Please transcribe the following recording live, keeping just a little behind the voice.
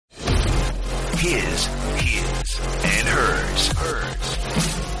his, and hers.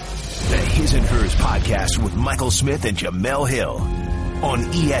 The His and Hers podcast with Michael Smith and Jemele Hill on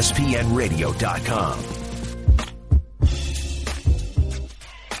ESPNradio.com.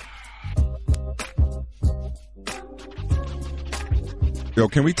 Yo,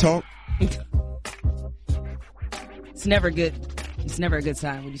 can we talk? It's never good. It's never a good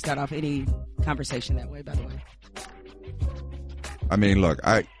sign when you start off any conversation that way, by the way. I mean, look,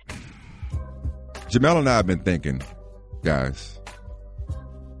 Jemele and I have been thinking, guys.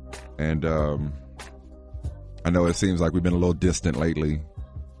 And I know it seems like we've been a little distant lately.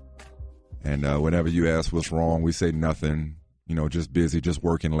 And whenever you ask what's wrong, we say nothing. You know, just busy, just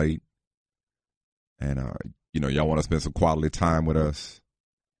working late. And, y'all want to spend some quality time with us.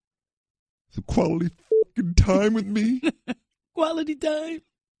 Some quality fucking time with me. Quality time.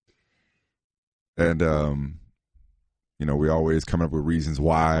 And, we always come up with reasons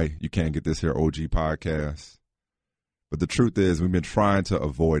why you can't get this here OG podcast. But the truth is, we've been trying to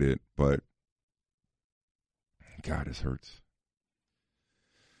avoid it, but God, this hurts.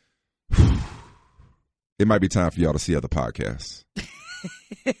 It might be time for y'all to see other podcasts.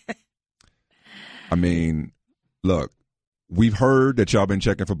 I mean, look, we've heard that y'all been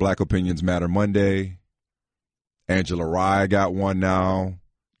checking for Black Opinions Matter Monday. Angela Rye got one now.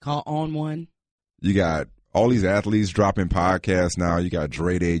 Call on one. You got all these athletes dropping podcasts now. You got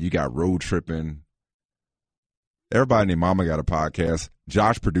Dre Day. You got Road Tripping. Everybody and their mama got a podcast.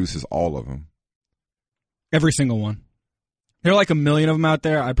 Josh produces all of them. Every single one. There are like 1 million of them out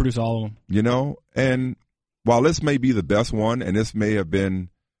there. I produce all of them. And while this may be the best one, and this may have been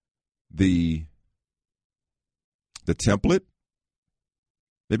the template,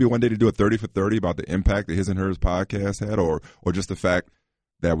 maybe one day to do a 30 for 30 about the impact that His and Hers podcast had, or just the fact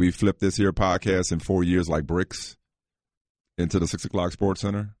that we flipped this here podcast in 4 years like bricks into the 6 o'clock Sports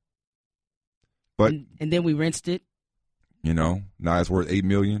Center. But and then we rinsed it. Now it's worth $8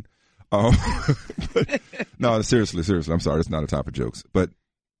 million. But, no, seriously. I'm sorry. It's not a time for jokes. But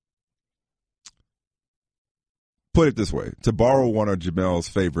put it this way: to borrow one of Jemele's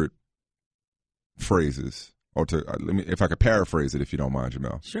favorite phrases, or if I could paraphrase it, if you don't mind,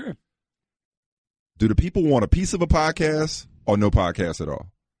 Jemele. Sure. Do the people want a piece of a podcast or no podcast at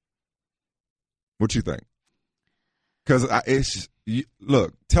all? What you think? Because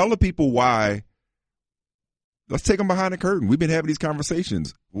look, tell the people why. Let's take them behind the curtain. We've been having these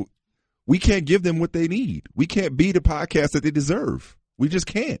conversations. We can't give them what they need. We can't be the podcast that they deserve. We just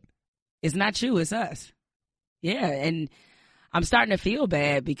can't. It's not you, it's us. Yeah, and I'm starting to feel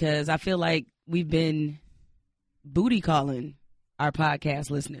bad because I feel like we've been booty calling our podcast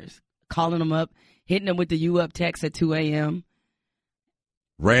listeners, calling them up, hitting them with the "you up" text at 2 a.m.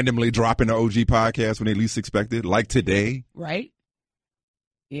 Randomly dropping the OG podcast when they least expect it, like today. Right.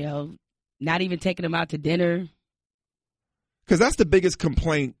 Not even taking them out to dinner. Because that's the biggest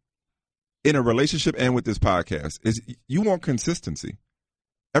complaint in a relationship and with this podcast is you want consistency.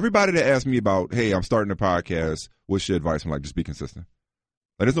 Everybody that asks me about, hey, I'm starting a podcast, what's your advice? I'm like, just be consistent.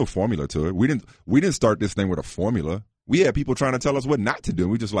 Like, there's no formula to it. We didn't start this thing with a formula. We had people trying to tell us what not to do.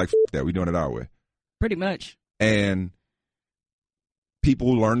 We just like, F that. We're doing it our way. Pretty much. And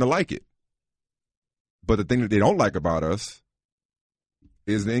people learn to like it. But the thing that they don't like about us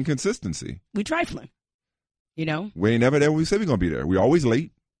is the inconsistency. We trifling. We ain't never there when we say we're going to be there. We always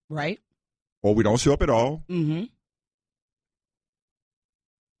late. Right. Or we don't show up at all. Mm-hmm.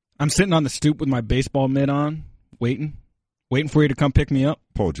 I'm sitting on the stoop with my baseball mitt on, waiting for you to come pick me up.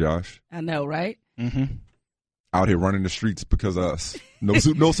 Poor Josh. I know, right? Mm-hmm. Out here running the streets because of us. No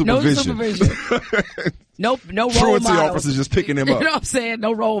supervision. No supervision. no role model. Truancy officers just picking him up. You know what I'm saying?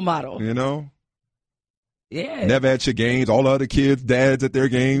 No role model. Yeah. Never at your games. All the other kids, dads at their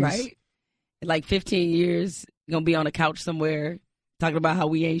games. Right. In like 15 years, going to be on a couch somewhere talking about how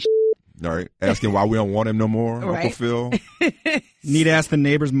we ain't All right. Asking why we don't want him no more, right. Uncle Phil. Need to ask the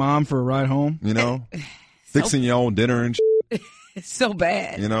neighbor's mom for a ride home. Fixing your own dinner and It's so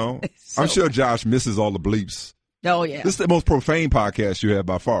bad. I'm sure Josh misses all the bleeps. Oh, yeah. This is the most profane podcast you have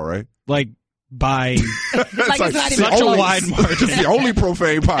by far, right? Like, by it's not even such a wide margin. It's the only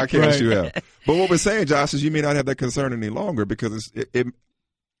profane podcast right. you have. But what we're saying, Josh, is you may not have that concern any longer because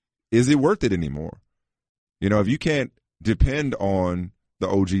is it worth it anymore? If you can't depend on the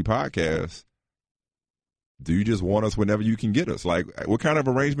OG podcast, do you just want us whenever you can get us? Like, what kind of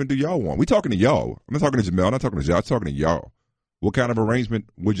arrangement do y'all want? We talking to y'all. I'm not talking to Jemele. I'm not talking to Josh. I'm talking to y'all. What kind of arrangement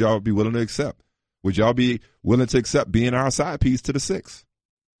would y'all be willing to accept? Would y'all be willing to accept being our side piece to the six?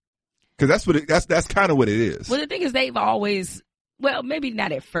 Because that's kind of what it is. Well, the thing is, they've always, well, maybe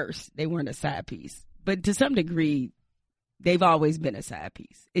not at first, they weren't a side piece, but to some degree, they've always been a side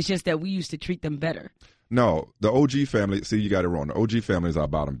piece. It's just that we used to treat them better. No, the OG family. See, you got it wrong. The OG family is our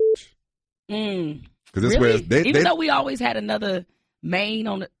bottom bitch. Because this Really? where Even though we always had another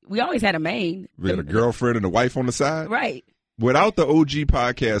main we always had a main. we had a girlfriend and a wife on the side. Right. Without the OG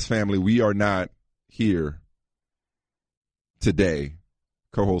podcast family, we are not here today,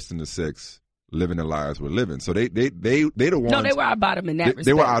 co-hosting the Six, living the lives we're living. So they the ones. No, they were our bottom in that respect.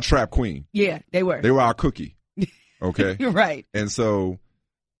 They were our trap queen. Yeah, they were. They were our cookie. Okay. You're right. And so,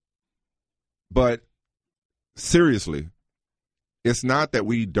 but seriously, it's not that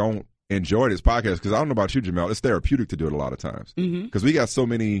we don't enjoy this podcast, because I don't know about you, Jemele. It's therapeutic to do it a lot of times, because we got so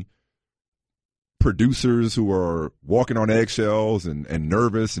many producers who are walking on eggshells and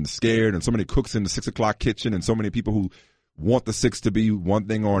nervous and scared, and so many cooks in the 6 o'clock kitchen, and so many people who want the Six to be one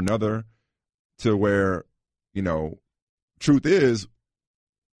thing or another, to where, truth is,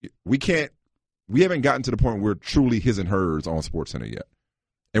 we haven't gotten to the point where we're truly his and hers on SportsCenter yet.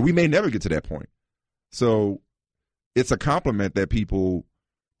 And we may never get to that point. So it's a compliment that people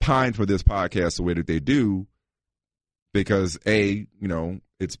pine for this podcast the way that they do, because A,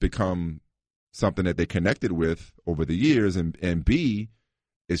 it's become something that they connected with over the years, and B,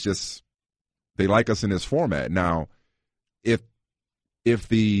 it's just they like us in this format. Now, if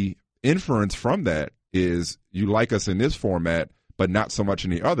the inference from that is you like us in this format but not so much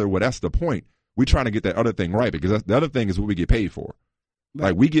in the other, well, that's the point. We're trying to get that other thing right, because the other thing is what we get paid for. Right.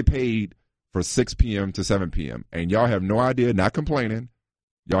 Like, we get paid for 6 p.m. to 7 p.m., and y'all have no idea, not complaining,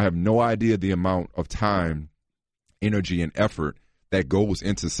 y'all have no idea the amount of time, energy, and effort that goes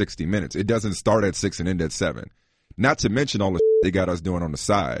into 60 minutes. It doesn't start at 6 and end at 7. Not to mention all the they got us doing on the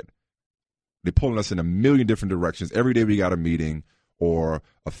side. They're pulling us in a million different directions. Every day we got a meeting or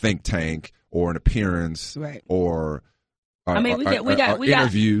a think tank or an appearance, right, or we got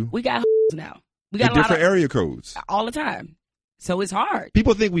interview. We got now. We got different area codes all the time. So it's hard.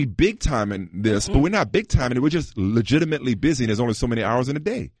 People think we big time in this, but we're not big time in it. We're just legitimately busy, and there's only so many hours in a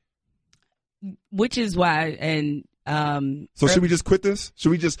day. Which is why, so should we just quit this? Should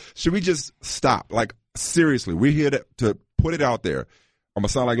we just stop? Like, seriously, we're here to put it out there. I'm gonna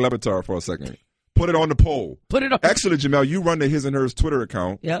sound like Levitar for a second. Put it on the poll. Put it on. Actually, Jemele, you run the His and Hers Twitter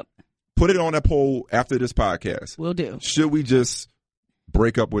account. Yep. Put it on that poll after this podcast. Will do. Should we just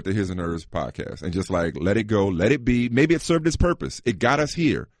break up with the His and Hers podcast and just let it go, let it be? Maybe it served its purpose. It got us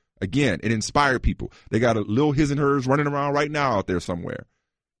here. Again, it inspired people. They got a little His and Hers running around right now out there somewhere.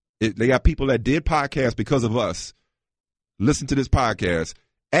 They got people that did podcasts because of us. Listen to this podcast.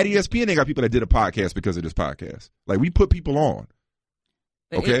 At ESPN, they got people that did a podcast because of this podcast. Like, we put people on.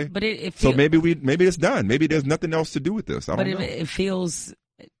 Okay, so maybe it's done. Maybe there's nothing else to do with this. I don't know. It feels,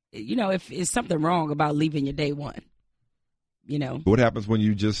 if it's something wrong about leaving your day one. What happens when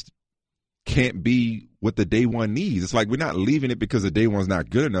you just can't be what the day one needs? It's like, we're not leaving it because the day one's not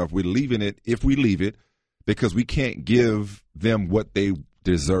good enough. We're leaving it, if we leave it, because we can't give them what they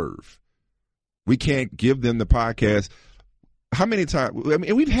deserve. We can't give them the podcast. How many times? I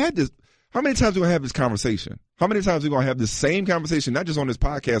mean, we've had this. How many times are we going to have this conversation? How many times are we going to have the same conversation, not just on this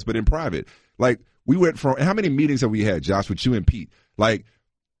podcast, but in private? Like, we went from, how many meetings have we had, Josh, with you and Pete? Like,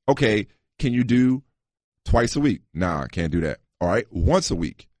 okay, can you do twice a week? Nah, I can't do that. All right, once a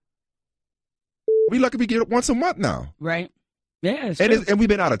week. We lucky we get it once a month now. Right. Yeah, and we've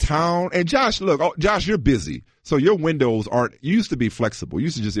been out of town. And Josh, look, Josh, you're busy. So your windows you used to be flexible. You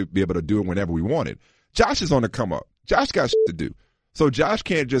used to just be able to do it whenever we wanted. Josh is on the come up. Josh got shit to do. So Josh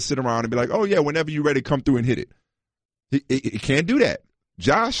can't just sit around and be like, oh, yeah, whenever you're ready, come through and hit it. He can't do that.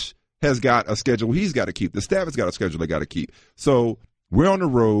 Josh has got a schedule he's got to keep. The staff has got a schedule they got to keep. So we're on the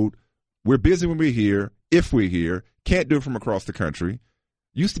road. We're busy when we're here, if we're here. Can't do it from across the country.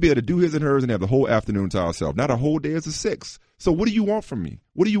 Used to be able to do His and Hers and have the whole afternoon to ourselves. Not a whole day as a 6. So what do you want from me?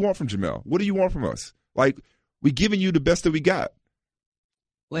 What do you want from Jemele? What do you want from us? Like, we giving you the best that we got.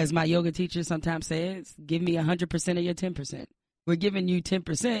 Well, as my yoga teacher sometimes says, give me 100% of your 10%. We're giving you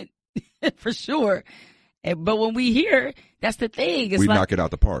 10% for sure. But when we hear, that's the thing. We knock it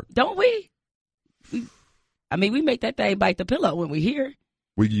out the park. Don't we? We make that thing bite the pillow when we hear.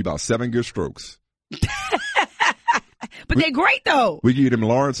 We give you about 7 good strokes. But they're great, though. We give you them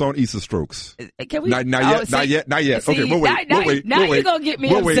Lawrence on Issa strokes. Can we? Not yet. See, okay, we'll wait. Now you're going to get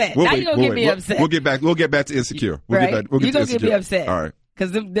me upset. Now you're going to get me upset. We'll get back to Insecure. You're going to get me upset. All right.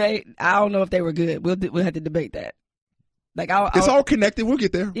 Because I don't know if they were good. We'll have to debate that. Like, it's all connected. We'll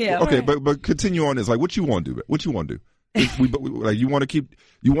get there. Yeah. Okay, right. but continue on this. Like, what you want to do? What you want to do? Like, you want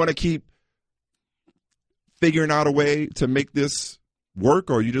to keep figuring out a way to make this work,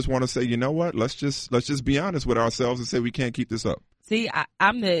 or you just want to say, you know what? Let's just be honest with ourselves and say we can't keep this up. See,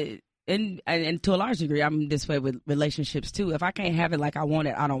 and to a large degree, I'm this way with relationships too. If I can't have it like I want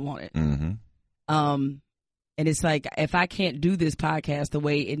it, I don't want it. Mm-hmm. And it's like, if I can't do this podcast the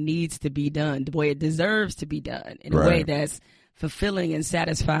way it needs to be done, the way it deserves to be done, in a way that's fulfilling and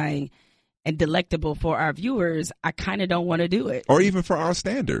satisfying and delectable for our viewers, I kind of don't want to do it. Or even for our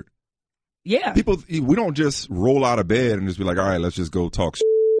standard. Yeah. We don't just roll out of bed and just be like, all right, let's just go talk shit.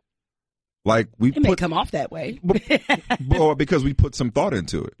 Like it may come off that way. Or because we put some thought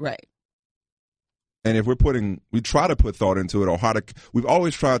into it. Right. And if we try to put thought into it, or we've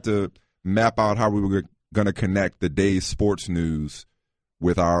always tried to map out how we were going to connect the day's sports news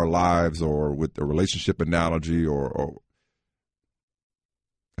with our lives, or with a relationship analogy, or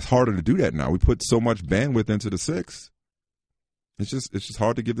it's harder to do that now. We put so much bandwidth into the 6. It's just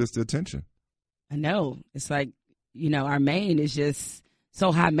hard to give this the attention. I know. It's like, our main is just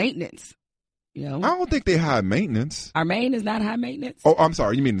so high maintenance. I don't think they high maintenance. Our main is not high maintenance. Oh, I'm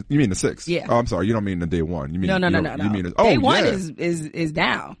sorry. You mean the 6? Yeah. Oh, I'm sorry. You don't mean the day one. You mean no. You mean day one is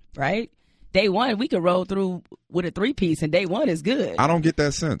down, right? Day one we could roll through with a 3-piece, and day one is good. I don't get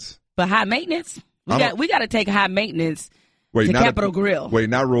that sense. But high maintenance, we got to take high maintenance to Capitol Grill. Wait,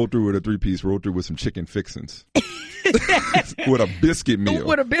 not roll through with a 3-piece. Roll through with some chicken fixins. With a biscuit meal.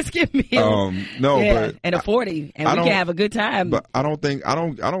 With a biscuit meal. But and a 40, and we can have a good time. But I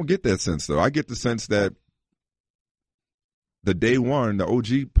don't get that sense though. I get the sense that the day one, the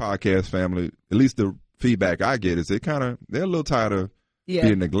OG podcast family, at least the feedback I get is they're a little tired of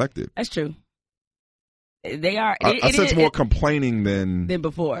being neglected. That's true. They are. I sense more complaining than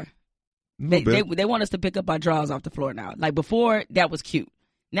before. They want us to pick up our drawers off the floor now. Like before, that was cute.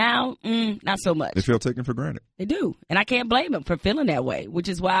 Now, not so much. They feel taken for granted. They do. And I can't blame them for feeling that way, which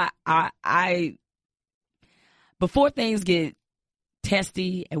is why I before things get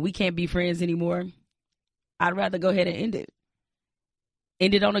testy and we can't be friends anymore, I'd rather go ahead and end it.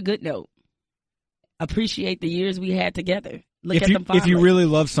 End it on a good note. Appreciate the years we had together. Look at them fondly. If you really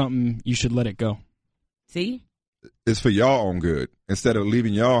love something, you should let it go. See? It's for y'all own good. Instead of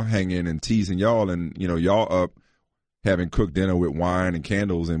leaving y'all hanging and teasing y'all and, y'all up having cooked dinner with wine and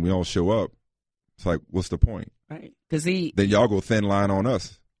candles and we don't show up. It's like, what's the point? Right. Because then y'all go thin line on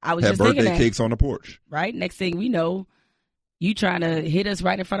us. I was have just birthday thinking cakes on the porch. Right. Next thing we know, you trying to hit us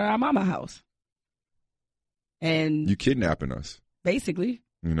right in front of our mama house. And you kidnapping us. Basically.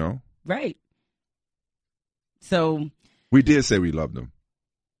 Right. So we did say we loved them.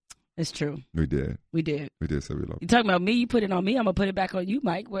 It's true. We did. We did say we loved them. You talking about me, you put it on me, I'm gonna put it back on you,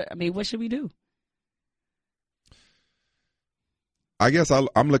 Mike. What should we do? I guess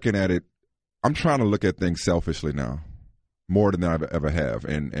I'm looking at it. I'm trying to look at things selfishly now, more than I ever have,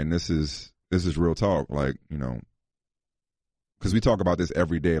 and this is real talk. Like because we talk about this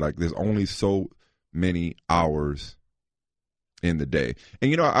every day. Like there's only so many hours in the day,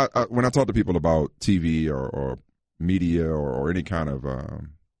 and I when I talk to people about TV or media or any kind of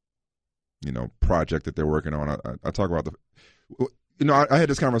project that they're working on, I talk about I had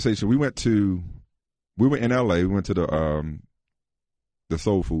this conversation. We were in LA. We went to the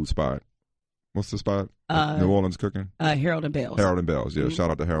soul food spot. What's the spot? New Orleans cooking? Harold and Bells. Harold and Bells, yeah. Mm-hmm. Shout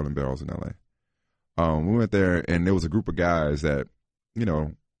out to Harold and Bells in LA. We went there and there was a group of guys that,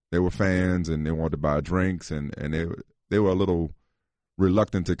 they were fans and they wanted to buy drinks and they were a little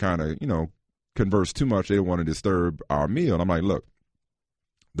reluctant to kind of, converse too much. They didn't want to disturb our meal. And I'm like, look,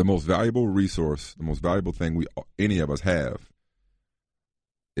 the most valuable resource, the most valuable thing any of us have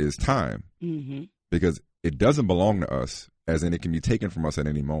is time. Mm-hmm. Because it doesn't belong to us, as in it can be taken from us at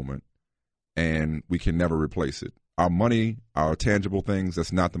any moment, and we can never replace it. Our money, our tangible things,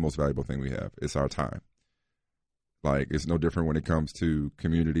 that's not the most valuable thing we have. It's our time. Like, it's no different when it comes to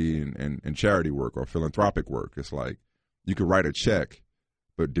community and charity work or philanthropic work. It's like you could write a check,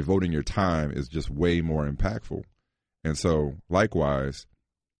 but devoting your time is just way more impactful. And so, likewise,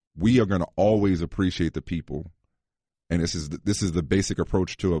 we are going to always appreciate the people. And this is the basic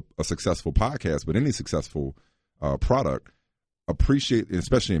approach to a successful podcast, but any successful product. Appreciate,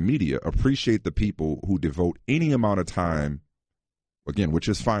 especially in media, appreciate the people who devote any amount of time, again, which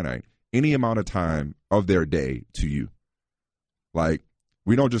is finite, any amount of time of their day to you. Like,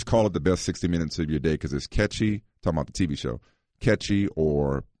 we don't just call it the best 60 minutes of your day because it's catchy, talking about the TV show, catchy,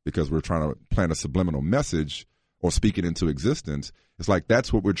 or because we're trying to plant a subliminal message or speak it into existence. It's like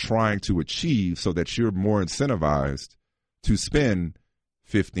that's what we're trying to achieve so that you're more incentivized to spend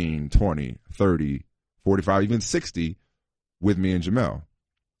 15, 20, 30, 45, even 60 with me and Jemele,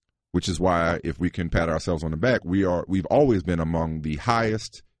 which is why if we can pat ourselves on the back, we've always been among the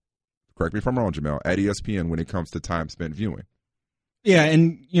highest, correct me if I'm wrong, Jemele, at ESPN when it comes to time spent viewing. Yeah,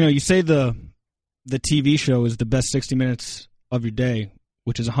 and you say the TV show is the best 60 minutes of your day.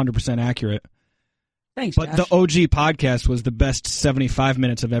 which is 100% accurate. Thanks, But Josh. the OG podcast was the best 75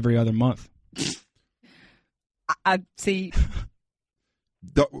 minutes of every other month. I see.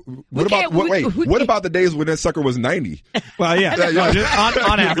 What about the days when that sucker was 90? Well, yeah,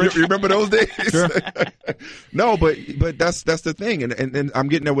 on average. You remember those days? Sure. No, but that's the thing, and I'm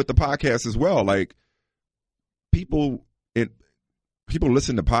getting there with the podcast as well. Like people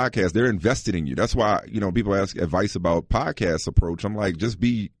listen to podcasts, they're invested in you. That's why people ask advice about podcast approach. I'm like, just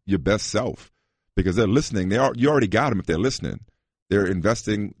be your best self because they're listening. You already got them if they're listening. They're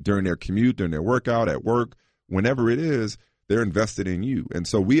investing during their commute, during their workout, at work, whenever it is. They're invested in you. And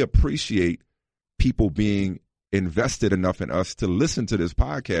so we appreciate people being invested enough in us to listen to this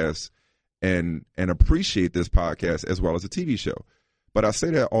podcast and appreciate this podcast as well as a TV show. But I say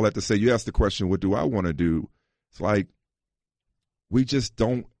that all that to say, you asked the question, what do I want to do? It's like we just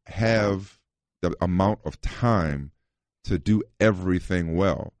don't have the amount of time to do everything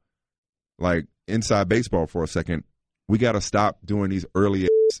well. Like inside baseball for a second, we got to stop doing these early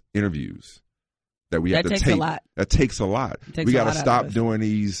interviews. That we have to tape. That takes a lot. We got to stop doing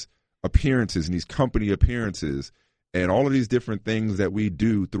these appearances and these company appearances and all of these different things that we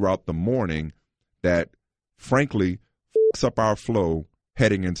do throughout the morning that, frankly, fucks up our flow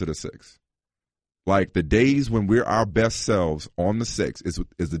heading into the 6th. Like the days when we're our best selves on the 6th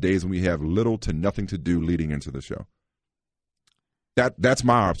is the days when we have little to nothing to do leading into the show. That's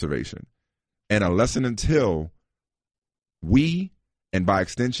my observation. And unless and until we, and by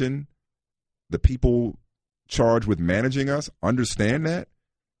extension, the people charged with managing us understand that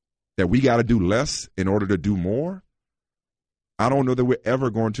we got to do less in order to do more, I don't know that we're ever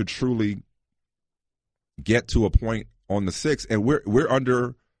going to truly get to a point on the 6th. And we're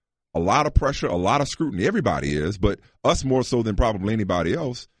under a lot of pressure, a lot of scrutiny. Everybody is, but us more so than probably anybody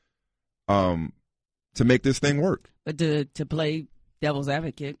else, to make this thing work. But to play devil's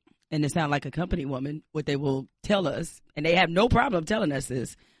advocate and to sound like a company woman, what they will tell us, and they have no problem telling us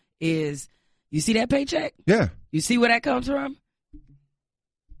this, is – you see that paycheck? Yeah. You see where that comes from?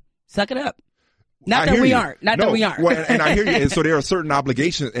 Suck it up. Not that we aren't. Well, and I hear you. And so there are certain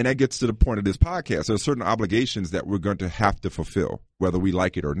obligations, and that gets to the point of this podcast. There are certain obligations that we're going to have to fulfill, whether we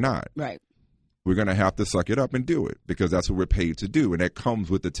like it or not. Right. We're going to have to suck it up and do it because that's what we're paid to do. And that comes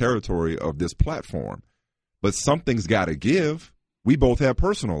with the territory of this platform. But something's got to give. We both have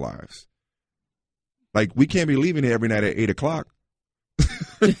personal lives. Like, we can't be leaving here every night at 8 o'clock.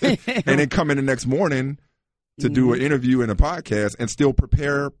 And then come in the next morning to do an interview and a podcast and still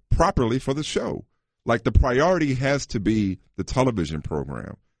prepare properly for the show. Like the priority has to be the television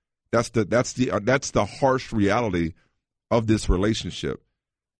program. That's the harsh reality of this relationship.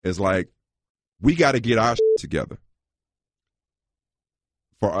 Is like we got to get our shit together.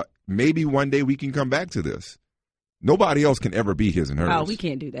 For maybe one day we can come back to this. Nobody else can ever be his and hers. Oh, we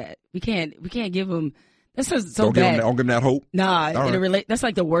can't do that. We can't give them. That's so don't bad. Don't give them that hope. Nah, right. That's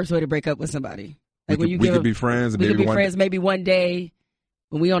like the worst way to break up with somebody. Like we could be friends. We could be friends maybe one day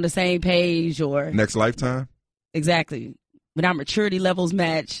when we on the same page or next lifetime. Exactly. When our maturity levels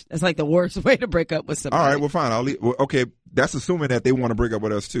match, that's like the worst way to break up with somebody. All right, well, fine. I'll leave. Well, okay, that's assuming that they want to break up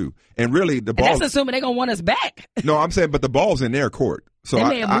with us too. And really, that's assuming they're gonna want us back. No, I'm saying, but the ball's in their court. So they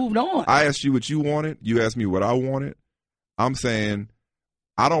may have moved on. I asked you what you wanted. You asked me what I wanted. I'm saying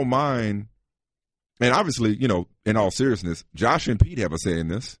I don't mind. And obviously, in all seriousness, Josh and Pete have a say in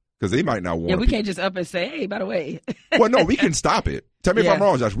this because they might not want. Yeah, we can't just up and say, "Hey, by the way." Well, no, we can stop it. Tell me if I'm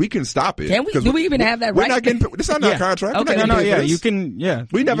wrong, Josh. We can stop it. Can we? Do we even have that right? We're not getting. This is not our contract. Okay, no, yeah, you can. Yeah,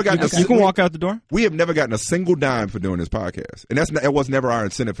 we never got. You can walk out the door. We have never gotten a single dime for doing this podcast, and it was never our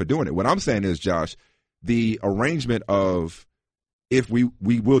incentive for doing it. What I'm saying is, Josh, the arrangement of if we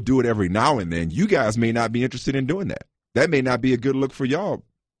will do it every now and then, you guys may not be interested in doing that. That may not be a good look for y'all,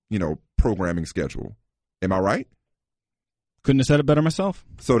 programming schedule. Am I right? Couldn't have said it better myself.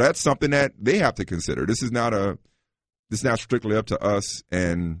 So that's something that they have to consider. This is not strictly up to us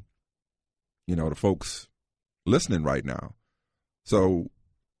and the folks listening right now. So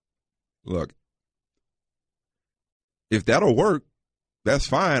look, if that'll work, that's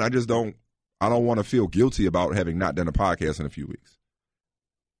fine. I don't want to feel guilty about having not done a podcast in a few weeks.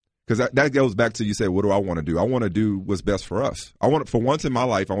 Because that goes back to you say, what do I want to do? I want to do what's best for us. For once in my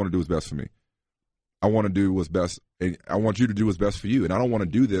life, I want to do what's best for me. I want to do what's best, and I want you to do what's best for you. And I don't want to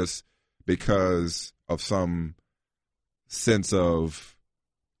do this because of some sense of,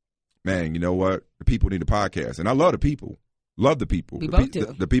 man, you know what? The people need a podcast. And I love the people. Love the people. We both do.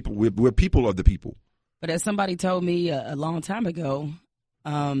 The people. We're people of the people. But as somebody told me a long time ago,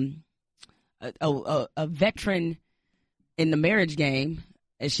 a veteran in the marriage game,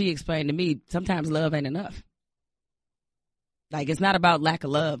 as she explained to me, sometimes love ain't enough. Like, it's not about lack of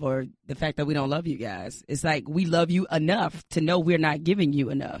love or the fact that we don't love you guys. It's like we love you enough to know we're not giving you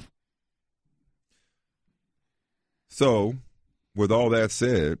enough. So, with all that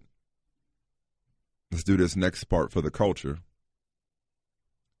said, let's do this next part for the culture.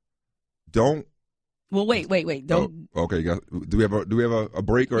 Don't. Well, wait. Don't. Oh, okay. Do we have a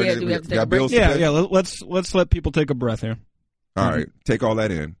break or Yeah, anything? do we have to take got a break? bills to pay? Yeah. Let's let people take a breath here. All right. Take all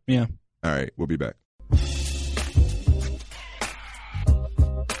that in. Yeah. All right. We'll be back.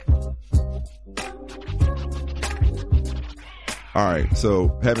 All right.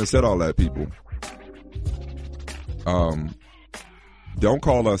 So, having said all that, people, don't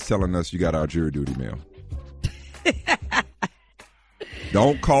call us telling us you got our jury duty mail.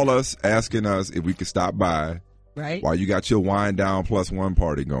 Don't call us asking us if we could stop by Right. while you got your Wine Down +1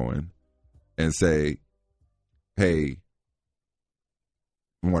 party going and say, hey,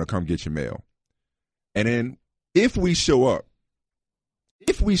 we want to come get your mail. And then if we show up,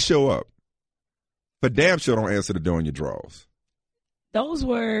 for damn sure don't answer the door in your drawers. Those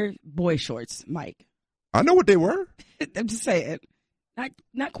were boy shorts, Mike. I know what they were. I'm just saying.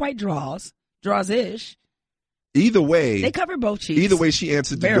 Not quite draws-ish. Either way, They cover both cheeks. Either way, she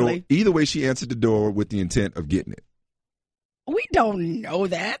answered the Barely. door. Either way, she answered the door with the intent of getting it. We don't know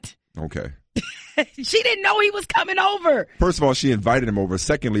that. Okay. She didn't know he was coming over. First of all, she invited him over.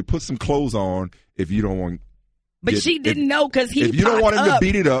 Secondly, put some clothes on if you don't want. But she didn't know because he If you don't want him to up.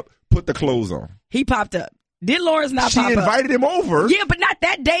 beat it up, put the clothes on. He popped up. Did Lawrence not She pop up? invited him over. Yeah, but not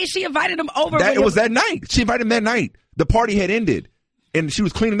that day. She invited him over. That when it was that night. She invited him that night. The party had ended, and she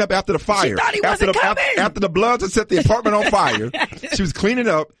was cleaning up after the fire. She thought he wasn't coming. After the Bloods had set the apartment on fire, she was cleaning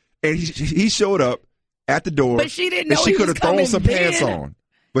up, and he showed up at the door. But she didn't know and she he could was have thrown coming some pants then. on,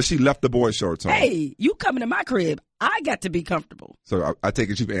 but she left the boy shorts on. Hey, you coming to my crib. I got to be comfortable. So I take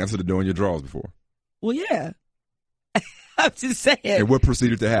it you've answered the door in your drawers before. Well, yeah. I'm just saying. And what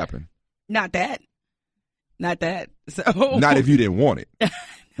proceeded to happen? Not that. So Not if you didn't want it.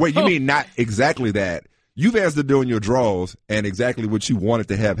 Wait, you mean not exactly that? You've answered the door in your drawers, and exactly what you wanted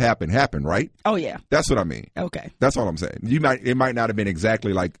to have happen, right? Oh yeah. That's what I mean. Okay. That's all I'm saying. It might not have been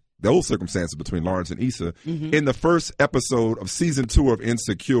exactly like those circumstances between Lawrence and Issa Mm-hmm. in the first episode of season 2 of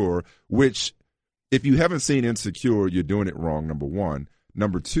Insecure, which if you haven't seen Insecure, you're doing it wrong, number one.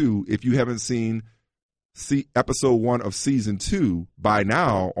 Number two, if you haven't seen episode 1 of season 2 by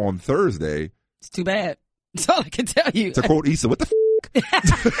now on Thursday. It's too bad. That's all I can tell you. To quote Issa, what the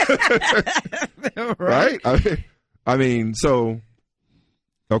right? I mean, so,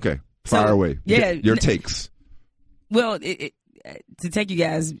 okay. Fire away. Yeah. Your takes. Well, to take you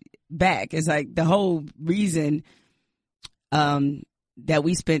guys back, it's like the whole reason that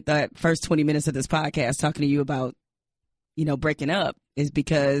we spent that first 20 minutes of this podcast talking to you about, breaking up is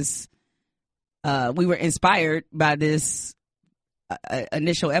because we were inspired by this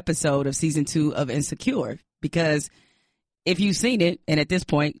initial episode of season 2 of Insecure. Because if you've seen it, and at this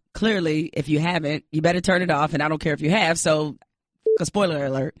point, clearly, if you haven't, you better turn it off, and I don't care if you have, so a spoiler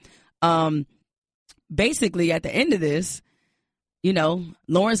alert. Basically, at the end of this,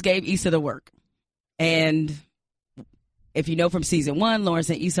 Lawrence gave Issa the work. And if you know from season 1,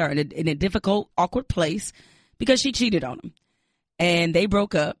 Lawrence and Issa are in a difficult, awkward place because she cheated on him. And they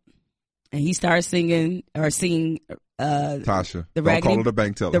broke up, and he started singing Tasha. Don't call her the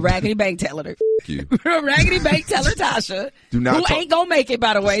bank teller. The raggedy bank teller. You. Raggedy bank teller Tasha. Who ain't gonna make it,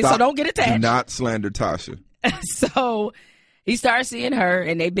 by the way, so don't get attached. Do not slander Tasha. So he started seeing her,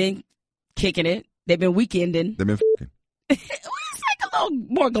 and they've been kicking it. They've been weekending. They've been f***ing. It's like a little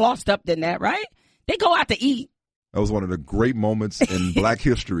more glossed up than that, right? They go out to eat. That was one of the great moments in Black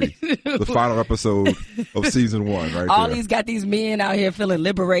history. The final episode of season 1, right All there. got these men out here feeling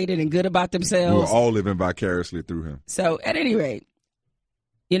liberated and good about themselves. We were all living vicariously through him. So at any rate,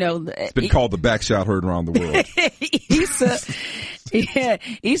 it's been called the back shot heard around the world.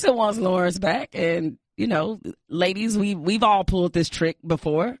 Issa wants Lawrence back, and ladies, we've all pulled this trick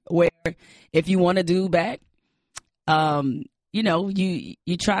before, where if you want a dude back,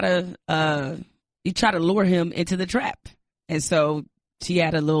 you try to lure him into the trap. And so she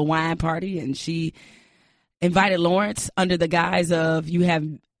had a little wine party, and she invited Lawrence under the guise of, you have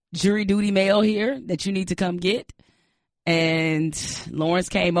jury duty mail here that you need to come get. And Lawrence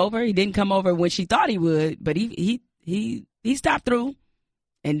came over. He didn't come over when she thought he would, but he stopped through,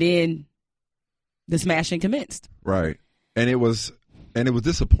 and then the smashing commenced. Right. And it was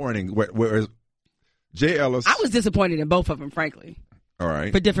disappointing. Whereas Jay Ellis, I was disappointed in both of them, frankly. All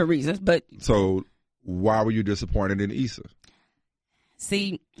right. For different reasons, but so why were you disappointed in Issa?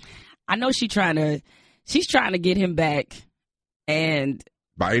 See, I know she's trying to get him back,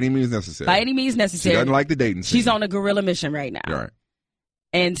 but By any means necessary. By any means necessary. She doesn't like the dating scene. She's on a guerrilla mission right now. Right.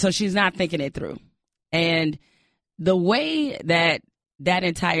 And so she's not thinking it through. And the way that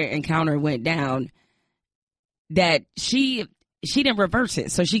entire encounter went down, that she didn't reverse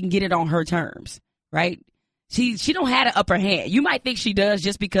it so she can get it on her terms, right? She don't have an upper hand. You might think she does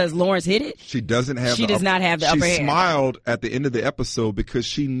just because Lawrence hit it. She doesn't have. She does not have the upper hand. She smiled at the end of the episode because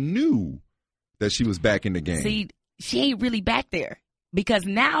she knew that she was back in the game. See, she ain't really back there because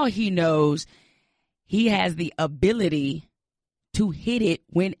now he knows he has the ability to hit it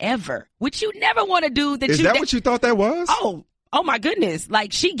whenever, which you never want to do. Is that what you thought that was? Oh my goodness!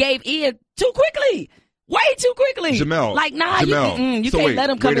 Like she gave in too quickly. Way too quickly. Jamel. Like, nah, Jamel. you So can't wait, let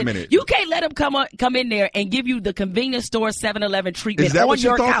him come wait a in. minute. You can't let him come in there and give you the convenience store 7-Eleven treatment Is that on what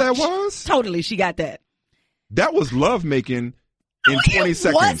you your thought couch. that was? Totally, she got that. That was love making in 20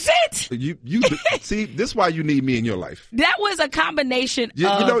 seconds. Was it? You see, this is why you need me in your life. That was a combination You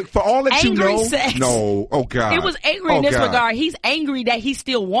of know, for all that you angry know, sex. no, oh God, It was angry in this God. regard. He's angry that he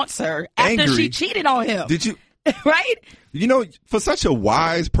still wants her after Angry? she cheated on him. Did you? Right? You know, for such a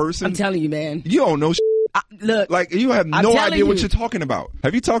wise person, I'm telling you, man. you don't know. Look, Like you have I'm no telling idea what you. you're talking about.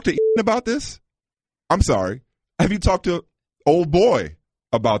 Have you talked to about this? I'm sorry. Have you talked to old boy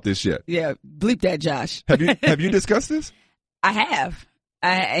about this yet? yeah, bleep that, Josh. Have you discussed this? I have.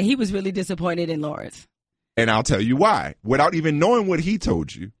 He was really disappointed in Lawrence. And I'll tell you why. Without even knowing what he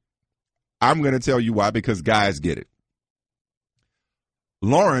told you, I'm going to tell you why, because guys get it.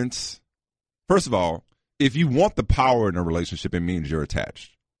 Lawrence, first of all, if you want the power in a relationship, it means you're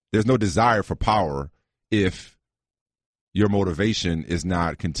attached. There's no desire for power if your motivation is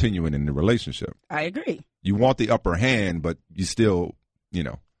not continuing in the relationship. I agree. You want the upper hand, but you still,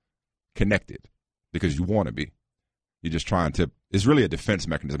 connected because you want to be. You're just trying to, it's really a defense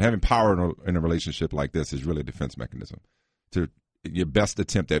mechanism. Having power in a relationship like this is really a defense mechanism to your best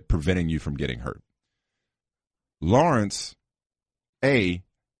attempt at preventing you from getting hurt. Lawrence, he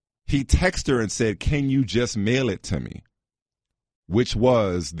texted her and said, "Can you just mail it to me?" Which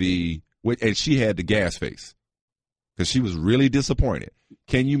was and she had the gas face because she was really disappointed.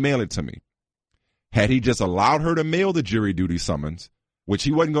 "Can you mail it to me?" Had he just allowed her to mail the jury duty summons, which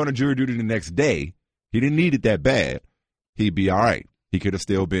he wasn't going to jury duty the next day, he didn't need it that bad, he'd be all right. He could have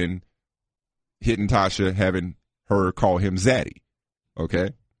still been hitting Tasha, having her call him Zaddy.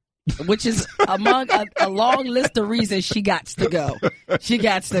 Okay? Which is among a long list of reasons she got to go. She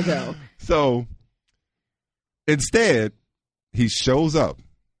got to go. So instead, he shows up,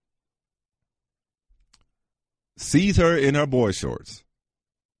 sees her in her boy shorts,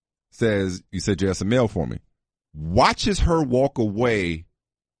 says, "You said you had some mail for me." Watches her walk away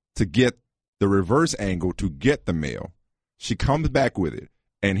to get the reverse angle to get the mail. She comes back with it,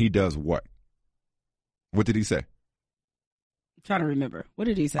 and he does what? What did he say? I'm trying to remember. What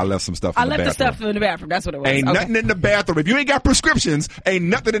did he say? "I left some stuff in the bathroom." I left the stuff in the bathroom. That's what it was. Ain't Okay. nothing in the bathroom. If you ain't got prescriptions, ain't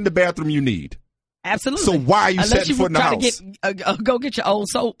nothing in the bathroom you need. Absolutely. So why are you Unless setting foot in the trying house? To go get your old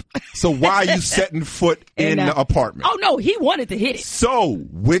soap. So why are you setting foot in the apartment? Oh, no. He wanted to hit it. So,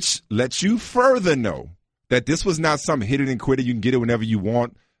 which lets you further know that this was not some hit it and quit it, you can get it whenever you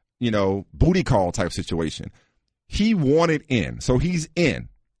want, booty call type situation. He wanted in. So he's in.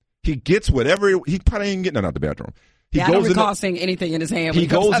 He gets whatever, he probably ain't getting it out the bathroom. I don't recall seeing anything in his hand. He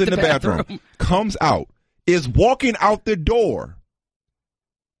goes in the bathroom, comes out, is walking out the door,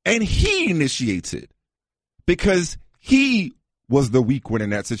 and he initiates it because he was the weak one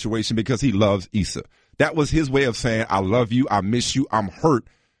in that situation because he loves Issa. That was his way of saying, "I love you, I miss you, I'm hurt,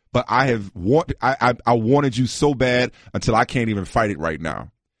 but I wanted you so bad until I can't even fight it right now."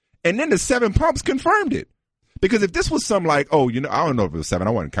 And then the 7 pumps confirmed it. Because if this was some like, I don't know if it was 7,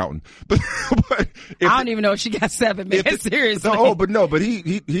 I wasn't counting, but I don't even know if she got 7, man. Seriously. But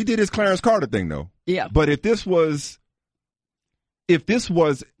he did his Clarence Carter thing though. Yeah. But if this was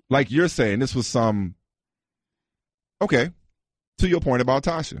like you're saying, this was some, okay, to your point about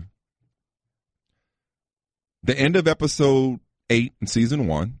Tasha. The end of episode 8 in season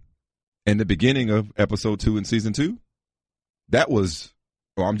 1 and the beginning of episode 2 in season 2, that was,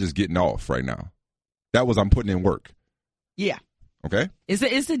 I'm just getting off right now. That was, I'm putting in work. Yeah. Okay? It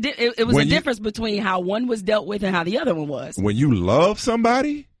was a difference between how one was dealt with and how the other one was. When you love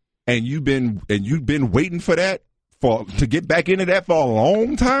somebody and you've been waiting for that to get back into that for a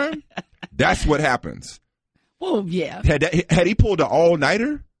long time, that's what happens. Well, yeah. Had he pulled an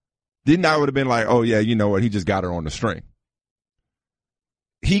all-nighter, then I would have been like, oh yeah, you know what, he just got her on the string.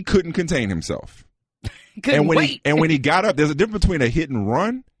 He couldn't contain himself. Couldn't wait. When he got up, there's a difference between a hit and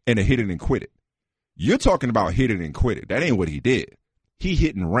run and a hit it and quit it. You're talking about hit it and quit it. That ain't what he did. He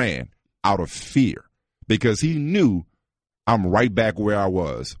hit and ran out of fear because he knew I'm right back where I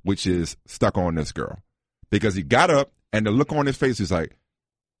was, which is stuck on this girl. Because he got up, and the look on his face is like,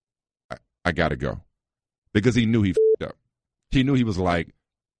 I got to go. Because he knew he f***ed up. He knew he was like,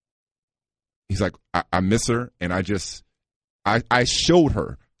 he's like, I miss her, and I showed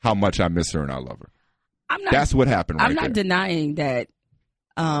her how much I miss her and I love her. That's what happened right I'm not there. denying that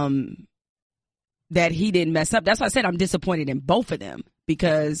that he didn't mess up. That's why I said I'm disappointed in both of them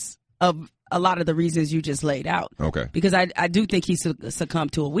because of a lot of the reasons you just laid out. Okay. Because I do think he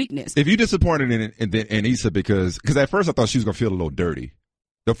succumbed to a weakness. If you disappointed in Issa because at first I thought she was going to feel a little dirty.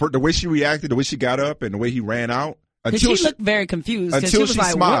 The way she reacted, the way she got up, and the way he ran out. Until she looked very confused. Until she was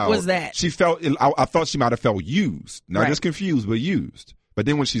like, smiled, what was that? She felt. I thought she might have felt used. Not just confused, but used. But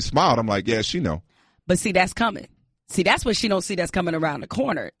then when she smiled, I'm like, yeah, she know. But see, that's coming. See, that's what she don't see that's coming around the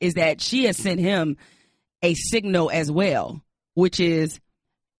corner, is that she has sent him a signal as well, which is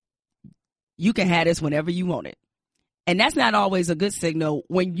you can have this whenever you want it. And that's not always a good signal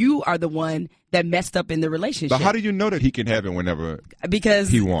when you are the one that messed up in the relationship. But how do you know that he can have it whenever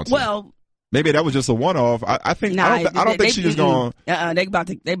he wants it? Maybe that was just a one-off. I think I don't think she's just going. They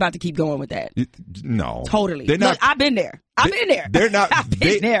about to keep going with that. No, totally. They're not. Look, I've been there. They're not.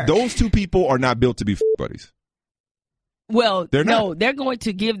 There. Those two people are not built to be buddies. Well, they're not. No, they're going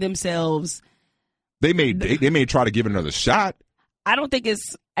to give themselves. They may try to give it another shot. I don't think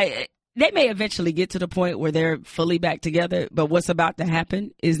it's. They may eventually get to the point where they're fully back together. But what's about to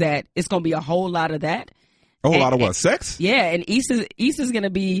happen is that it's going to be a whole lot of that. A whole lot of what? Sex? Yeah, and Issa's going to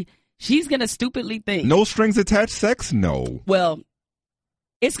be. She's going to stupidly think. No strings attached sex? No. Well,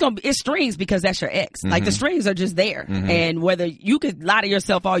 it's strings because that's your ex. Mm-hmm. Like the strings are just there. Mm-hmm. And whether you could lie to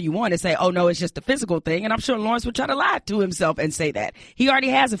yourself all you want and say, oh no, it's just a physical thing. And I'm sure Lawrence would try to lie to himself and say that. He already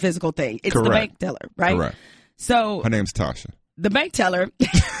has a physical thing. It's Correct. The bank teller, right? Correct. So her name's Tasha. The bank teller,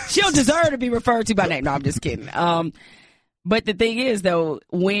 she'll deserve to be referred to by name. No, I'm just kidding. But the thing is, though,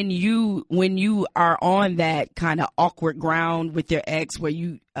 when you are on that kind of awkward ground with your ex, where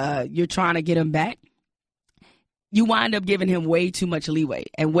you're trying to get him back, you wind up giving him way too much leeway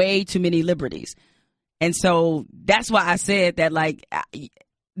and way too many liberties. And so that's why I said that, like,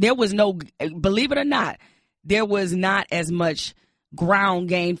 there was no, believe it or not, there was not as much ground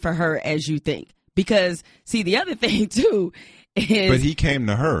gained for her as you think. Because, see, the other thing, too, is... But he came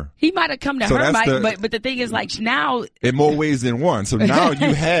to her. He might have come to her, Mike, but the thing is, like, now... In more ways than one. So now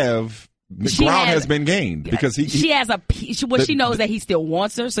you have... ground has been gained. Because she has she knows that he still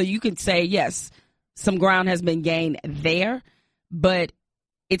wants her, so you could say, yes, some ground has been gained there, but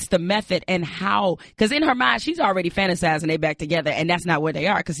it's the method and how... Because in her mind, she's already fantasizing they back together, and that's not where they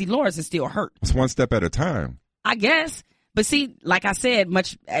are, because, see, Lawrence is still hurt. It's one step at a time. I guess. But see, like I said,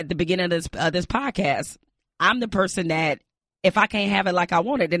 much at the beginning of this podcast, I'm the person that if I can't have it like I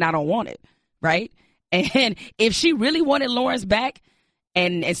want it, then I don't want it, right? And if she really wanted Lawrence back,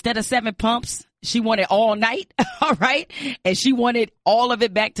 and instead of 7 pumps, she wanted all night, all right? And she wanted all of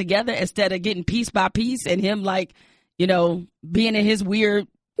it back together instead of getting piece by piece and him, like, you know, being in his weird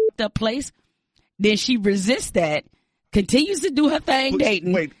up place, then she resists that, continues to do her thing,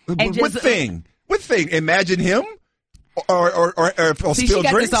 dating. Wait, what thing? What thing? Imagine him? Or see, spill she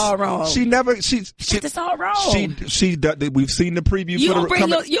got drinks. This all wrong. She never. She got this all wrong. We've seen the preview. You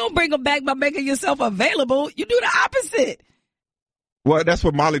don't bring them back by making yourself available. You do the opposite. Well, that's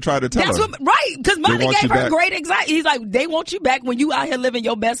what Molly tried to tell her. Right, because Molly gave her great anxiety. He's like, they want you back when you out here living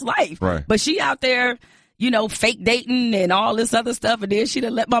your best life. Right. But she out there, you know, fake dating and all this other stuff, and then she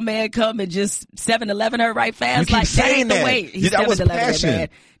done let my man come and just 7-Eleven her right fast. You like, keep saying that. The way. That was passion.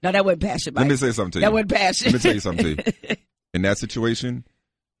 No, that wasn't passion, Mike. Let me say something to you. That wasn't passion. Let me tell you something to you. In that situation,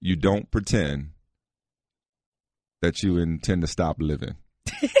 you don't pretend that you intend to stop living.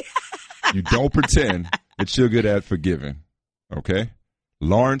 You don't pretend that you're good at forgiving. Okay?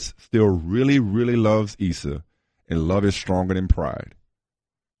 Lawrence still really, really loves Issa, and love is stronger than pride.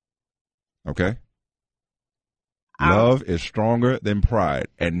 Okay? Love is stronger than pride,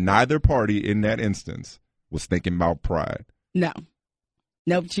 and neither party in that instance was thinking about pride. No,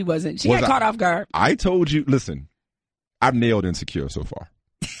 she wasn't. She got caught off guard. I told you, listen, I've nailed Insecure so far.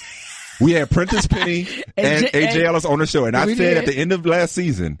 We had Prentice Penny and AJ Ellis on the show, and I said at the end of last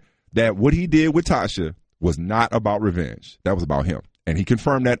season that what he did with Tasha was not about revenge. That was about him. And he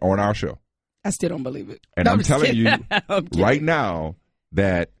confirmed that on our show. I still don't believe it. And I'm telling you right now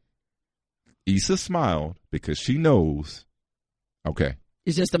that Issa smiled because she knows, okay.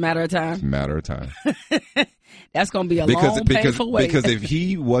 It's just a matter of time. It's a matter of time. That's going to be a long, painful wait. Because if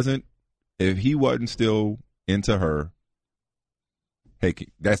he wasn't still into her, hey,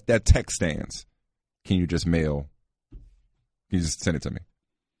 that text stands. Can you just send it to me?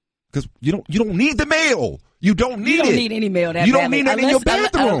 Because you don't need the mail. You don't need it. You don't need any mail that You don't badly. need it in your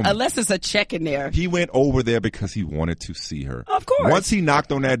bathroom. Unless it's a check in there. He went over there because he wanted to see her. Of course. Once he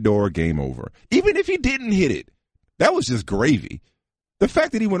knocked on that door, game over. Even if he didn't hit it, that was just gravy. The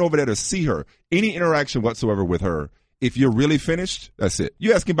fact that he went over there to see her, any interaction whatsoever with her, if you're really finished, that's it.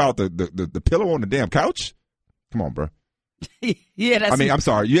 You asking about the pillow on the damn couch? Come on, bro. Yeah, that's. I mean, I'm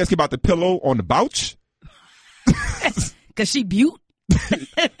sorry. You asking about the pillow on the couch? Because she butte.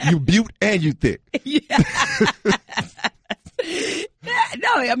 You butte and you thick. Yeah.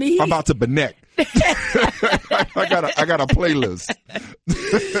 No, I mean, I'm about to beneck. I got a playlist.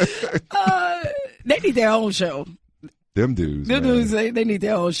 They need their own show. Them dudes. Them dudes, they need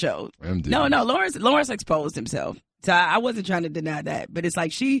their own show. Them dudes. No, Lawrence exposed himself. So I wasn't trying to deny that, but it's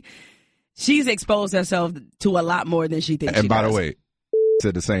like she's exposed herself to a lot more than she thinks. And she by does. the way,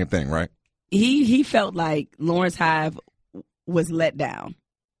 said the same thing, right? He felt like Lawrence Hive was let down.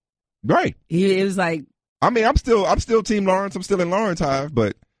 Right. It was like. I mean, I'm still Team Lawrence. I'm still in Lawrence Hive,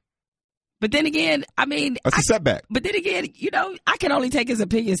 but then again, I mean, that's a setback. But then again, I can only take his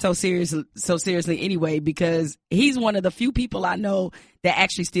opinion so seriously anyway, because he's one of the few people I know that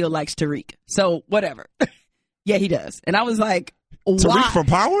actually still likes Tariq. So whatever. Yeah, he does. And I was like, why? Tariq from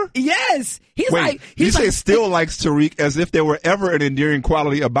Power? Yes. Wait, you say still likes Tariq as if there were ever an endearing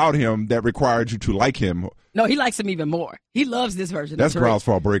quality about him that required you to like him. No, he likes him even more. He loves this version. That's of Tariq. grounds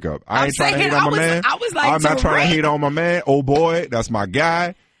for a breakup. I ain't trying to hate on my man. I was like, I'm not trying to Tariq. hate on my man. Oh boy, that's my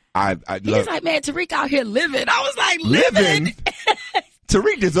guy. He's like, man, Tariq out here living. I was like, living?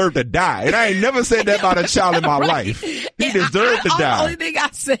 Tariq deserved to die. And I ain't never said that about a child in my life. He deserved to die. The only thing I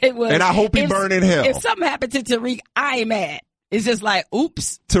said was, and I hope he burned in hell. If something happened to Tariq, I ain't mad. It's just like,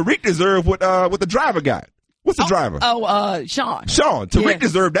 oops. Tariq deserved what the driver got. What's the driver? Sean. Tariq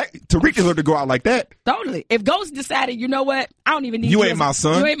deserved that. Tariq deserved to go out like that. Totally. If Ghost decided, you know what? I don't even need you. Ain't my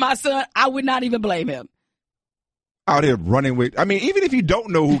son. You ain't my son. I would not even blame him. Out here running with, I mean, even if you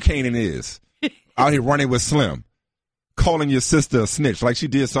don't know who Kanan is, out here running with Slim, calling your sister a snitch like she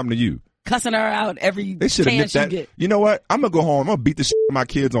did something to you. Cussing her out every they should have nipped that. Get. You know what? I'm going to go home. I'm going to beat the shit out of my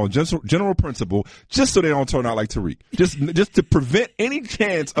kids on general principle just so they don't turn out like Tariq. Just to prevent any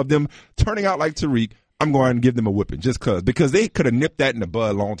chance of them turning out like Tariq, I'm going to give them a whipping just because they could have nipped that in the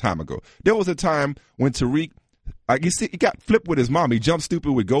bud a long time ago. There was a time when Tariq, like he got flipped with his mom. He jumped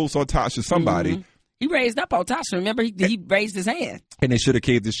stupid with Ghost or Tasha, somebody. Mm-hmm. He raised up on Tasha. Remember, he raised his hand. And they should have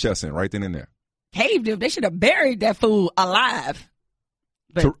caved his chest in right then and there. Caved him. They should have buried that fool alive.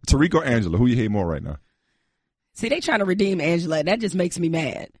 But Tariq or Angela, who you hate more right now? See, they trying to redeem Angela, and that just makes me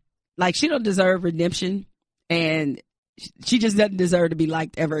mad. Like, she don't deserve redemption, and she just doesn't deserve to be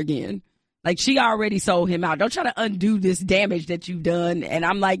liked ever again. Like, she already sold him out. Don't try to undo this damage that you've done. And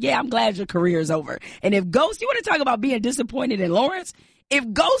I'm like, yeah, I'm glad your career is over. And if Ghost, you want to talk about being disappointed in Lawrence?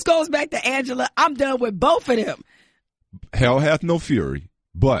 If Ghost goes back to Angela, I'm done with both of them. Hell hath no fury,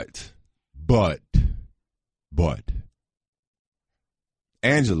 but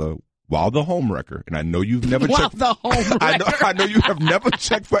Angela, while the homewrecker, and I know you've never checked. The homewrecker. I know you have never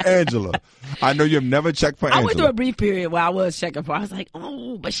checked for Angela. I know you've never checked for Angela. I went through a brief period where I was checking for. I was like,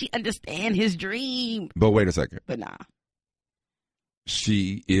 oh, but she understand his dream. But wait a second. But nah.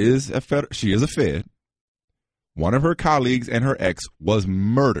 She is a Fed. One of her colleagues and her ex was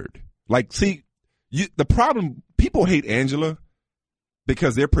murdered. Like, see, the problem, people hate Angela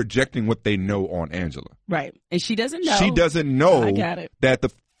because they're projecting what they know on Angela. Right. And she doesn't know. She doesn't know I got it. that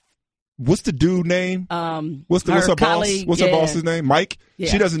what's the dude name? What's her boss? What's her boss's name? Mike? Yeah.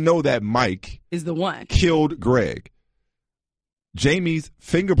 She doesn't know that Mike is the one killed Greg. Jamie's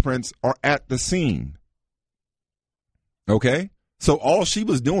fingerprints are at the scene. Okay? So all she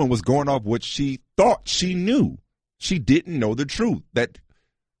was doing was going off what she thought she knew. She didn't know the truth. But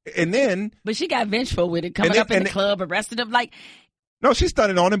she got vengeful with it, coming up in the club, arrested him. Like, no, she's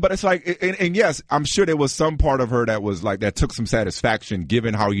stunning on him, but it's like, and yes, I'm sure there was some part of her that was like, that took some satisfaction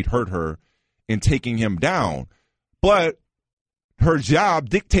given how he'd hurt her in taking him down. But her job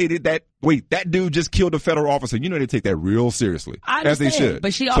dictated that, that dude just killed a federal officer. You know, they take that real seriously, as they should.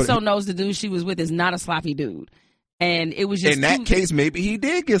 But she also knows the dude she was with is not a sloppy dude. And it was just in that case, maybe he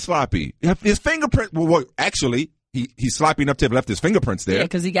did get sloppy. His fingerprint, actually, he's sloppy enough to have left his fingerprints there. Yeah,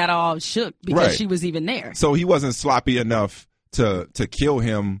 because he got all shook because she was even there. So he wasn't sloppy enough to kill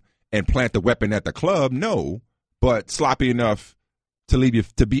him and plant the weapon at the club, no, but sloppy enough to leave you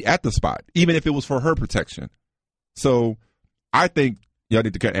to be at the spot, even if it was for her protection. So I think y'all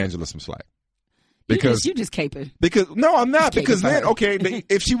need to cut Angela some slack. Because you just caping. Because no, I'm not. Because then, okay,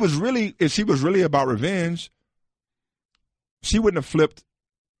 if she was really about revenge, she wouldn't have flipped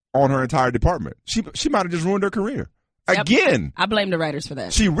on her entire department. She might have just ruined her career. Again. I blame the writers for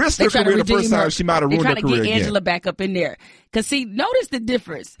that. She risked her career the first time. She might have ruined her career again. They're trying to get Angela back up in there. Because, see, notice the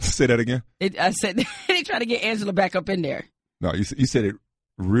difference. Say that again? I said they trying to get Angela back up in there. No, you said it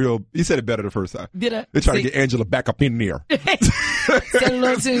you said it better the first time. Did I? They're trying to get Angela back up in there. Said a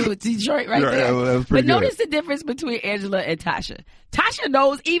little too Detroit right there. That was but good. Notice the difference between Angela and Tasha. Tasha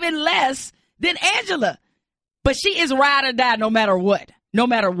knows even less than Angela. But she is ride or die no matter what. No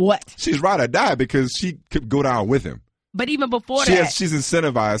matter what. She's ride or die because she could go down with him. But even before that. She's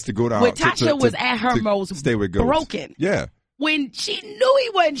incentivized to go down. When Tasha was at her most stay with Ghost. Broken. Yeah. When she knew he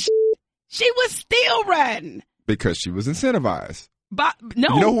wasn't she was still riding. Because she was incentivized. But,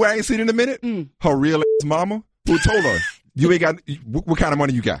 no. You know who I ain't seen in a minute? Her real ass mama who told her, you ain't got, what kind of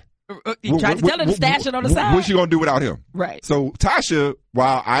money you got? You tried to tell her to stash it on the side. What's she going to do without him? Right. So Tasha,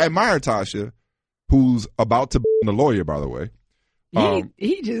 while I admire Tasha, who's about to be the lawyer, by the way.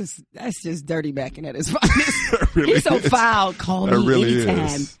 That's just dirty backing at his finest. Really He's so is. foul. Call me really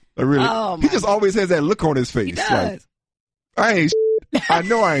anytime. Is. He just always has that look on his face. He does. Like, I ain't I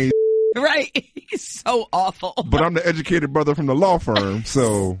know I ain't Right. He's so awful. but I'm the educated brother from the law firm,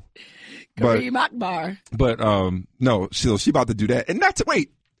 so. Kareem Akbar. But no, she about to do that, and not to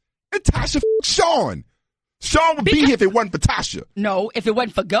wait. And Tasha Sean. Sean would be here if it wasn't for Tasha. No, if it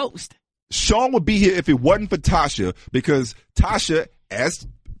wasn't for Ghost. Sean would be here if it wasn't for Tasha, because Tasha,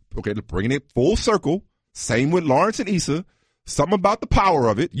 bringing it full circle, same with Lawrence and Issa, something about the power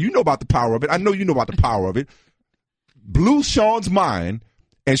of it. You know about the power of it. I know you know about the power of it. Blew Sean's mind,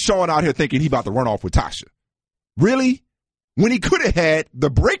 and Sean out here thinking he about to run off with Tasha. Really? When he could have had the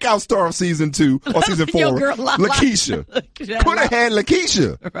breakout star of season 2 or season 4, Lakeisha. Could have had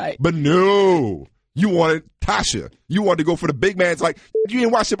Lakeisha. Right. But no. You wanted Tasha. You wanted to go for the big man's. Like, you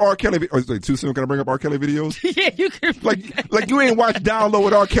ain't watch them R. Kelly. Or is it too soon? Can I bring up R. Kelly videos? Yeah, you can. Like you ain't watched Down Low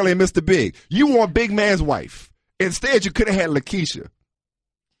with R. Kelly and Mr. Big. You want big man's wife. Instead, you could have had Lakeisha.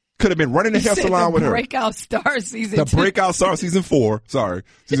 Could have been running the hair salon with her. Breakout star season 2. Breakout star season 4. Sorry.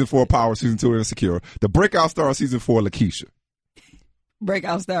 Season 4 Power, season 2 Insecure. The breakout star season 4 Lakeisha.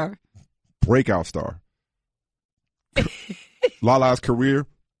 Breakout star. Breakout star. Lala's career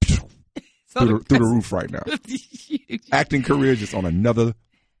through the roof right now. Acting career just on another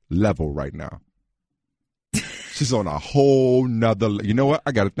level right now. She's on a whole nother. You know what?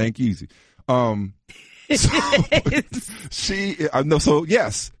 I got to thank Easy. So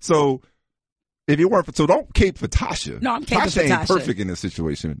yes. So if it weren't so don't cape for Tasha. No, I'm caping Tasha for ain't Tasha. perfect in this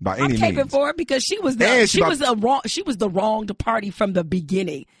situation by any means. I'm caping for her because she was the wronged party from the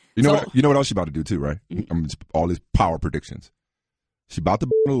beginning. You know what else she about to do too, right? All these power predictions. She about to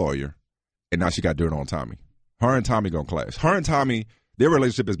be a lawyer, and now she got dirt on Tommy. Her and Tommy gonna clash. Her and Tommy, their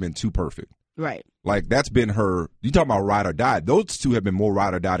relationship has been too perfect. Right. Like that's been her. You talking about ride or die? Those two have been more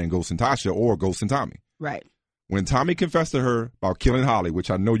ride or die than Ghost and Tasha or Ghost and Tommy. Right. When Tommy confessed to her about killing Holly, which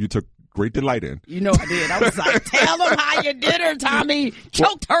I know you took great delight in. You know I did. I was like, tell them how you did her, Tommy.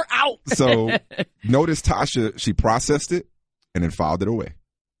 Choked her out. So notice Tasha, she processed it and then filed it away.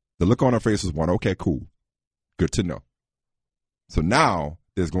 The look on her face was one, okay, cool. Good to know. So now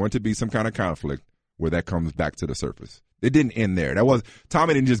there's going to be some kind of conflict where that comes back to the surface. It didn't end there.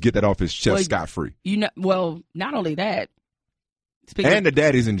 Tommy didn't just get that off his chest scot-free. Not only that. And the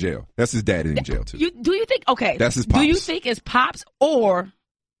daddy's in jail. That's his daddy in jail, too. Do you think, okay. That's his pops. Do you think it's Pops or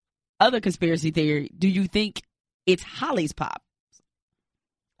other conspiracy theory, do you think it's Holly's Pop?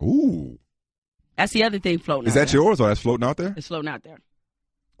 Ooh. That's the other thing floating out there. Is that yours or that's floating out there? It's floating out there.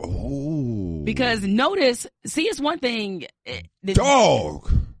 Oh. Because notice, see, it's one thing.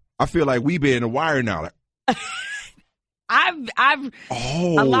 Dog. I feel like we be in the wire now. A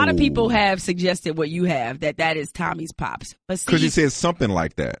lot of people have suggested what you have, that is Tommy's Pops. Because he says something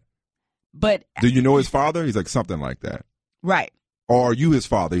like that. But do you know his father? He's like something like that. Right. Or are you his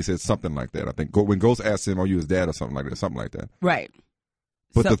father? He said something like that. I think when Ghost asked him, are you his dad or something like that? Something like that. Right.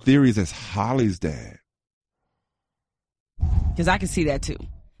 But the theory is it's Holly's dad. Because I can see that too.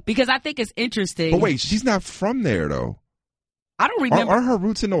 Because I think it's interesting. But wait, she's not from there though. I don't remember. Are her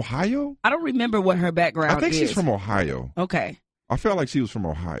roots in Ohio? I don't remember what her background is. I think she's from Ohio. Okay. I felt like she was from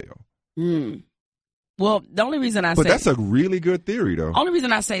Ohio. Well, the only reason But that's a really good theory though. Only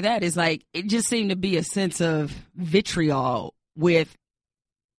reason I say that is like it just seemed to be a sense of vitriol with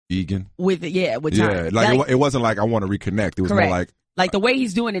Egan. With Tommy. Yeah, like it wasn't like I want to reconnect. It was correct. more like the way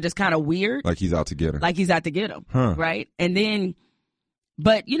he's doing it is kind of weird. Like he's out to get her. Like he's out to get him. Huh. Right? And then,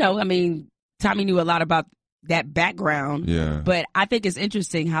 but Tommy knew a lot about that background. Yeah. But I think it's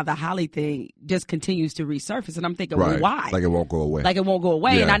interesting how the Holly thing just continues to resurface. And I'm thinking, right. well, why? Like it won't go away.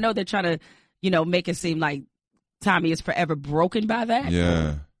 Yeah. And I know they're trying to, make it seem like Tommy is forever broken by that.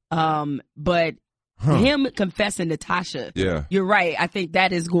 Yeah. But him confessing to Tasha. Yeah. You're right. I think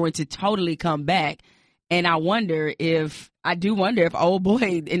that is going to totally come back. And I wonder if old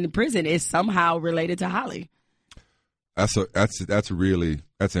boy in the prison is somehow related to Holly. That's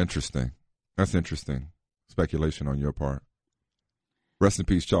interesting. That's interesting speculation on your part. Rest in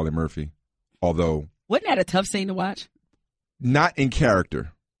peace, Charlie Murphy. Although, wasn't that a tough scene to watch? Not in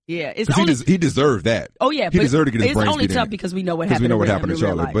character. Yeah, he deserved that. Oh yeah, he deserved to get his brains beat in. It's only tough because we know what happened. We know what happened to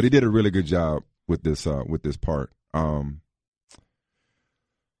Charlie, life. but he did a really good job with this part.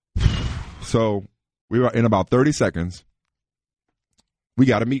 So we were in about 30 seconds. We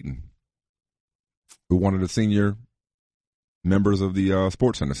got a meeting with one of the senior members of the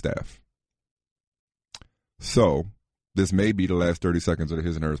Sports Center staff. So this may be the last 30 seconds of the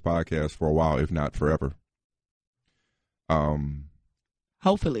His and Hers podcast for a while, if not forever.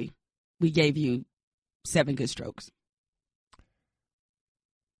 Hopefully, we gave you 7 good strokes.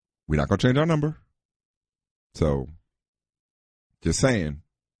 We're not going to change our number. So, just saying,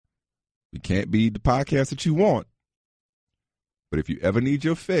 we can't be the podcast that you want. But if you ever need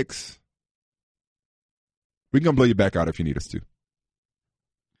your fix, we can blow you back out if you need us to.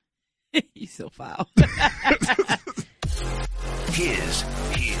 You so foul. His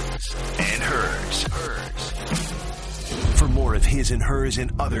and hers. For more of His and Hers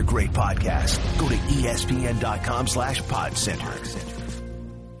and other great podcasts, go to ESPN.com/PodCenter.